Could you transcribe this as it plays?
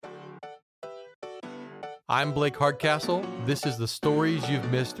I'm Blake Hardcastle. This is the Stories You've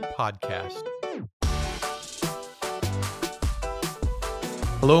Missed podcast.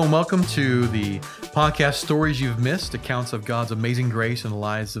 Hello and welcome to the podcast Stories You've Missed, accounts of God's amazing grace in the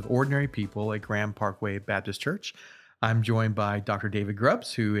lives of ordinary people at Graham Parkway Baptist Church. I'm joined by Dr. David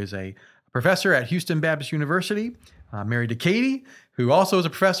Grubbs, who is a professor at Houston Baptist University, married to Katie, who also is a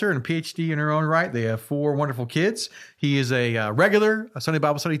professor and a PhD in her own right. They have 4 wonderful kids. He is a regular Sunday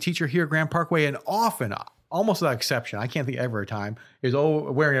Bible study teacher here at Graham Parkway, and often, almost without exception, I can't think ever a time, is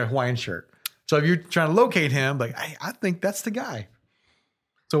wearing a Hawaiian shirt. So if you're trying to locate him, like, I think that's the guy.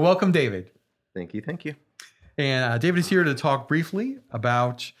 So welcome, David. Thank you. And David is here to talk briefly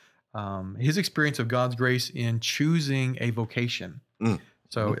about his experience of God's grace in choosing a vocation.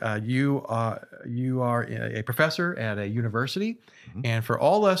 So you are a professor at a university, and for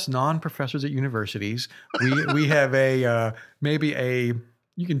all us non-professors at universities, we have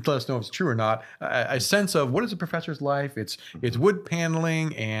you can let us know if it's true or not, a sense of what is a professor's life. It's wood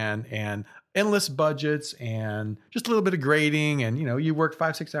paneling and endless budgets and just a little bit of grading, and you work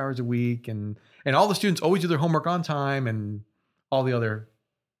 5-6 hours a week, and all the students always do their homework on time, and all the other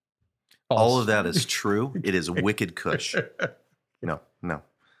all of that is true. It is wicked cush. No, none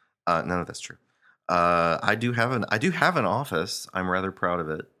of that's true. I do have an office. I'm rather proud of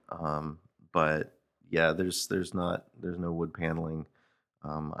it. But yeah, there's no wood paneling.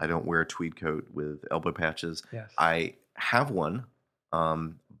 I don't wear a tweed coat with elbow patches. Yes. I have one,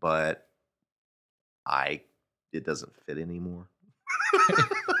 but it doesn't fit anymore.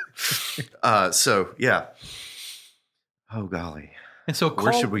 So yeah. Oh golly. And so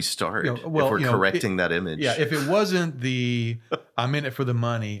where should we start if we're correcting that image? Yeah, if it wasn't I'm in it for the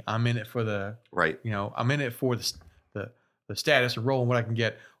money, I'm in it for the right. I'm in it for the status or role and what I can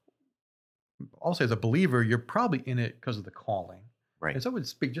get. Also, as a believer, you're probably in it because of the calling. Right. And so I would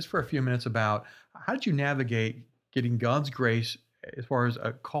speak just for a few minutes about how did you navigate getting God's grace as far as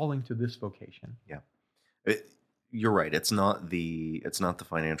a calling to this vocation? Yeah. You're right. It's not the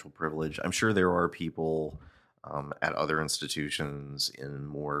financial privilege. I'm sure there are people at other institutions in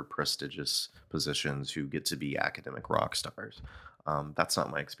more prestigious positions who get to be academic rock stars. That's not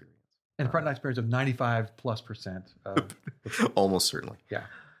my experience. And a front experience of 95+%. Almost certainly. Yeah.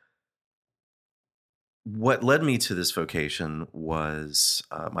 What led me to this vocation was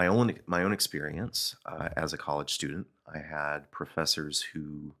my own experience as a college student. I had professors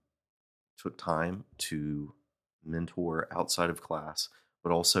who took time to mentor outside of class,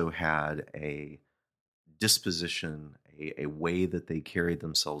 but also had a disposition, a way that they carried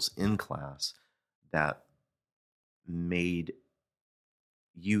themselves in class that made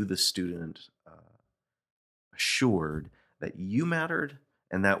you, the student, assured that you mattered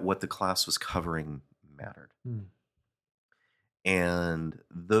and that what the class was covering mattered. And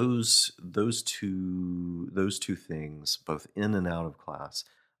those two things, both in and out of class,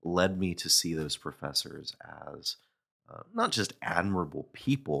 led me to see those professors as not just admirable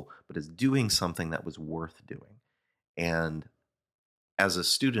people, but as doing something that was worth doing. And as a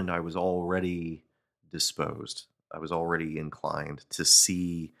student, I was already disposed. I was already inclined to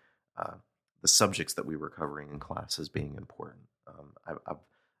see the subjects that we were covering in class as being important.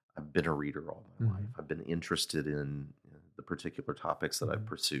 I've been a reader all my life. I've been interested in the particular topics that I've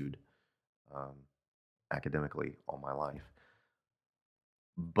pursued academically all my life.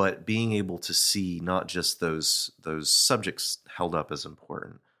 But being able to see not just those subjects held up as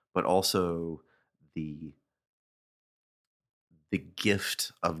important, but also the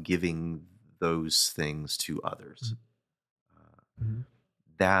gift of giving those things to others.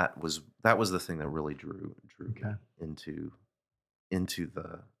 That was the thing that really drew me into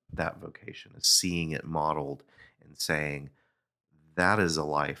that vocation, is seeing it modeled and saying, that is a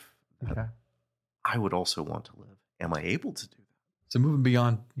life that I would also want to live. Am I able to do that? So moving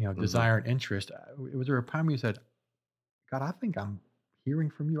beyond, desire and interest, was there a time you said, God, I think I'm hearing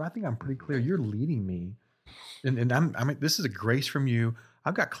from you. I think I'm pretty clear. You're leading me. And this is a grace from you.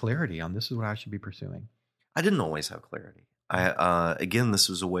 I've got clarity on this is what I should be pursuing. I didn't always have clarity. Again, this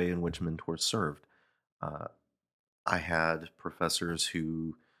was a way in which mentors served. I had professors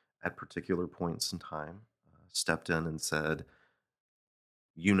who, at particular points in time, stepped in and said,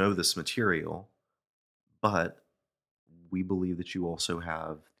 you know this material, but we believe that you also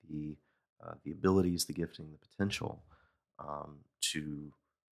have the abilities, the gifting, the potential to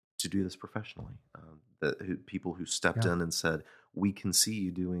do this professionally. People who stepped in and said, we can see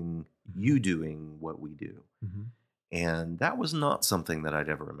you doing what we do. And that was not something that I'd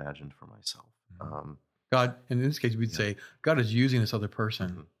ever imagined for myself. God, and in this case, we'd say God is using this other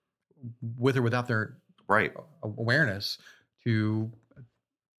person with or without their right awareness to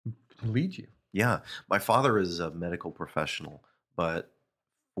lead you. Yeah. My father is a medical professional, but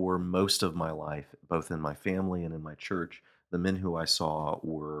for most of my life, both in my family and in my church, the men who I saw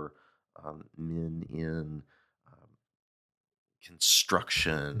were men in um,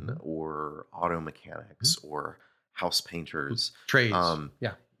 construction Hmm. or auto mechanics or house painters. Trades. Um,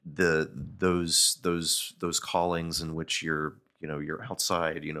 Yeah. those callings in which you're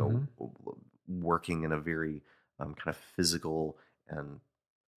outside, Hmm. working in a very kind of physical and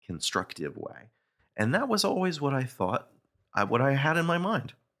constructive way. And that was always what I thought, what I had in my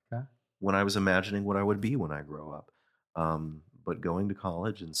mind Okay. when I was imagining what I would be when I grow up. But going to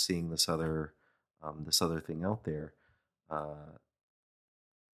college and seeing this other thing out there, uh,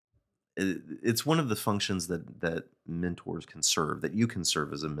 it's one of the functions that mentors can serve, that you can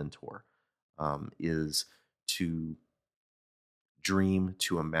serve as a mentor, is to dream,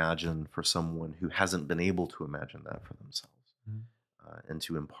 to imagine for someone who hasn't been able to imagine that for themselves, Mhm. and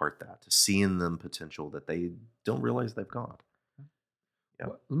to impart that, to see in them potential that they don't realize they've got. Yeah.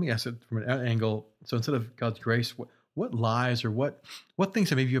 Well, let me ask it from an angle. So instead of God's grace, what lies or what things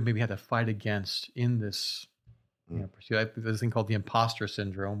that maybe you maybe had to fight against in this Mm. pursuit? There's this thing called the imposter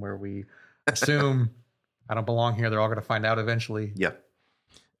syndrome, where we assume I don't belong here. They're all going to find out eventually. Yeah.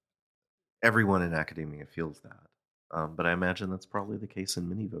 Everyone in academia feels that. But I imagine that's probably the case in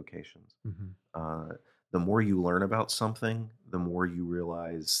many vocations. Hmm. Uh, the more you learn about something, the more you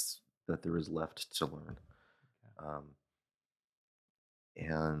realize that there is left to learn. Um,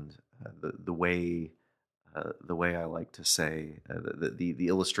 and the way I like to say, the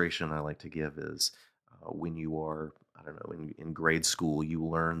illustration I like to give is, when you are, I don't know, in grade school, you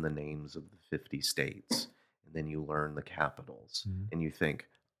learn the names of the 50 states, and then you learn the capitals, Hmm. and you think,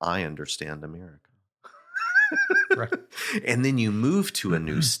 I understand America. Right. And then you move to a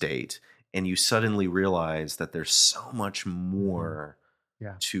new state, and you suddenly realize that there's so much more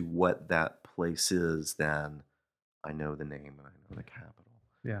Yeah. to what that place is than I know the name and I know the capital.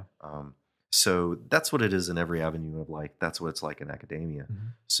 Yeah. Um, so that's what it is in every avenue of life. That's what it's like in academia. Hmm.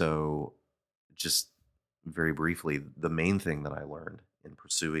 So, just very briefly, the main thing that I learned in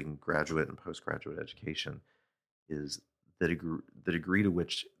pursuing graduate and postgraduate education is the degree to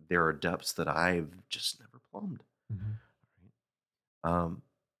which there are depths that I've just never plumbed. Hmm. Um,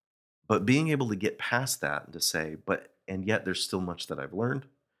 but being able to get past that and to say, and yet there's still much that I've learned,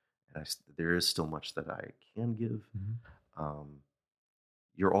 and there is still much that I can give. Hmm. Um,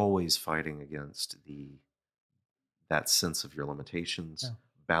 you're always fighting against that sense of your limitations, Yeah.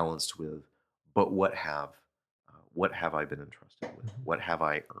 balanced with, but what have I been entrusted with? Mhm. What have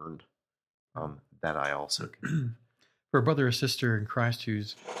I earned, that I also can? For a brother or sister in Christ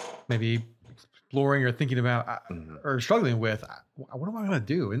who's maybe exploring or thinking about Mhm. or struggling with, what am I going to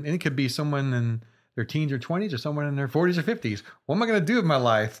do? And it could be someone in their teens or 20s or someone in their 40s or 50s. What am I going to do with my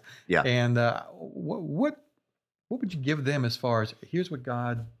life? Yeah. And what would you give them as far as here's what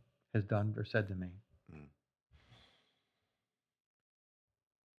God has done or said to me? Mm.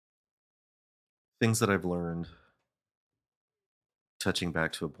 Things that I've learned, touching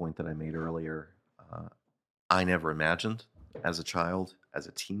back to a point that I made earlier, I never imagined as a child, as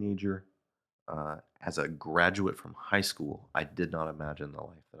a teenager, as a graduate from high school, I did not imagine the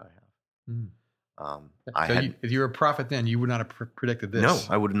life that I have. Mm. I So had if you were a prophet then, you would not have predicted this. no,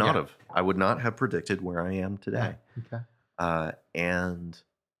 I would not Yeah. have. I would not have predicted where I am Yeah. today. Okay. And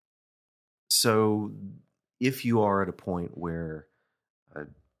so, if you are at a point where uh,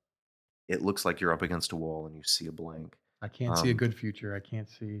 it looks like you're up against a wall and you see a blank, I can't see a good future. I can't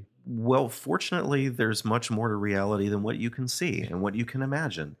see. well, fortunately, there's much more to reality than what you can see and what you can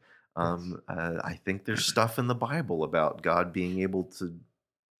imagine. Yes. I think there's stuff in the Bible about God being able to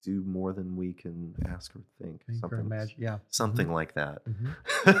do more than we can ask or think. Think or imagine. Yeah. Something like that.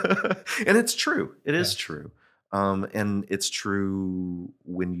 Mhm. And it's true. It is Yes. true. And it's true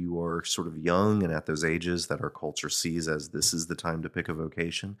when you are sort of young and at those ages that our culture sees as this is the time to pick a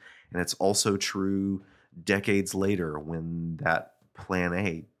vocation. And it's also true decades later when that plan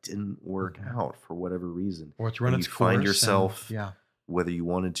A didn't work Mhm. out for whatever reason. Or it's run And its you course. find and- yourself, yeah. whether you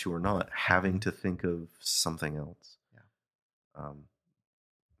wanted to or not, having Mhm. to think of something else. Yeah.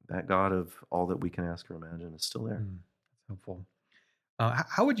 That God of all that we can ask or imagine is still there. That's helpful.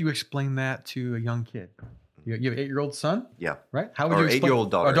 How would you explain that to a young kid? You have an 8-year-old son, Yeah. right? How would Or you explain?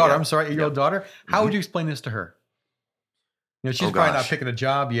 8-year-old daughter, Or daughter. yeah. I'm sorry, 8-year-old Yeah. daughter. How would Mhm. you explain this to her? She's Oh, probably not gosh. picking a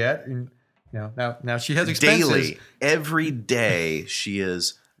job yet, and now she has expenses. Daily, every day, she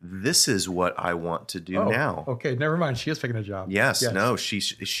is, this is what I want to do now. Okay, never mind. She is picking a job. Yes, no,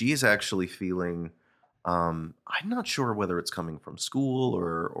 she's actually feeling, I'm not sure whether it's coming from school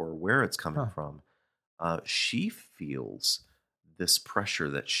or where it's coming Huh. from. She feels this pressure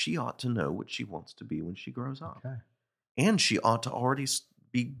that she ought to know what she wants to be when she grows up. Okay. And she ought to already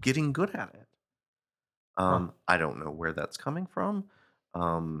be getting good at it. I don't know where that's coming from.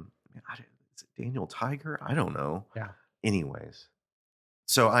 Is it Daniel Tiger? I don't know. Yeah. Anyways,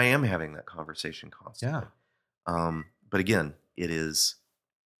 so I am having that conversation constantly. Yeah. But again, it is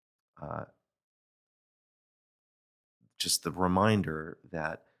just the reminder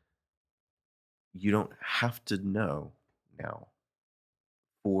that you don't have to know now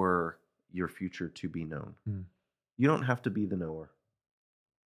for your future to be known. You don't have to be the knower.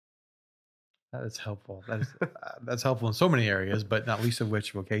 That is helpful. That is that's helpful in so many areas, but not least of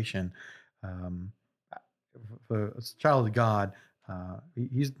which vocation. For a child of God,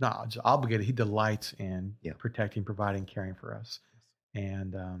 he's not just obligated. He delights in protecting, providing, caring for us,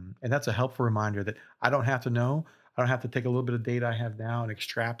 and that's a helpful reminder that I don't have to know. I don't have to take a little bit of data I have now and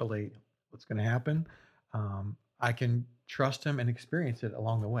extrapolate what's going to happen. I can trust him and experience it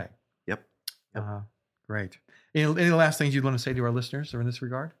along the way. Yep. Great. Any last things you'd want to say to our listeners or in this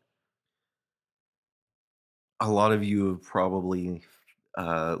regard? A lot of you have probably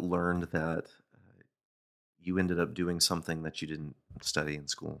learned that you ended up doing something that you didn't study in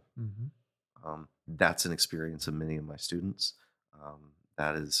school. Mm-hmm. That's an experience of many of my students.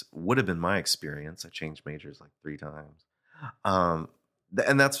 Would have been my experience. I changed majors like 3 times.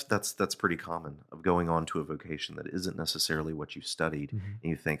 And that's pretty common, of going on to a vocation that isn't necessarily what you studied. Mm-hmm. And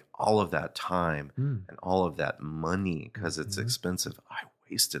you think all of that time and all of that money, because it's expensive, I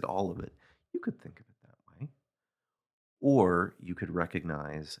wasted all of it. You could think of it that way. Or you could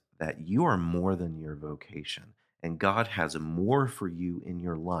recognize that you are more than your vocation, and God has more for you in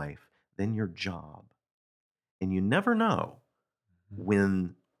your life than your job. And you never know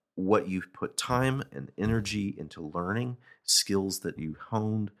when what you've put time and energy into learning, skills that you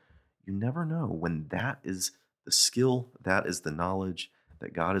honed, you never know when that is the skill, that is the knowledge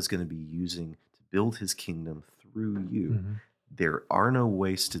that God is going to be using to build his kingdom through you. Mm-hmm. There are no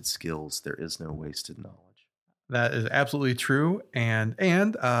wasted skills. There is no wasted knowledge. That is absolutely true. And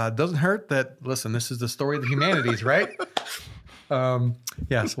doesn't hurt that, listen, this is the story of the humanities, right?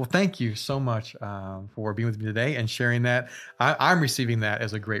 Yes. Well, thank you so much for being with me today and sharing that. I'm receiving that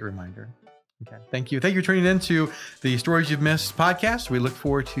as a great reminder. Okay. Thank you. Thank you for tuning in to the Stories You've Missed podcast. We look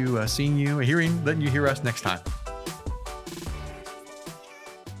forward to seeing you, letting you hear us next time.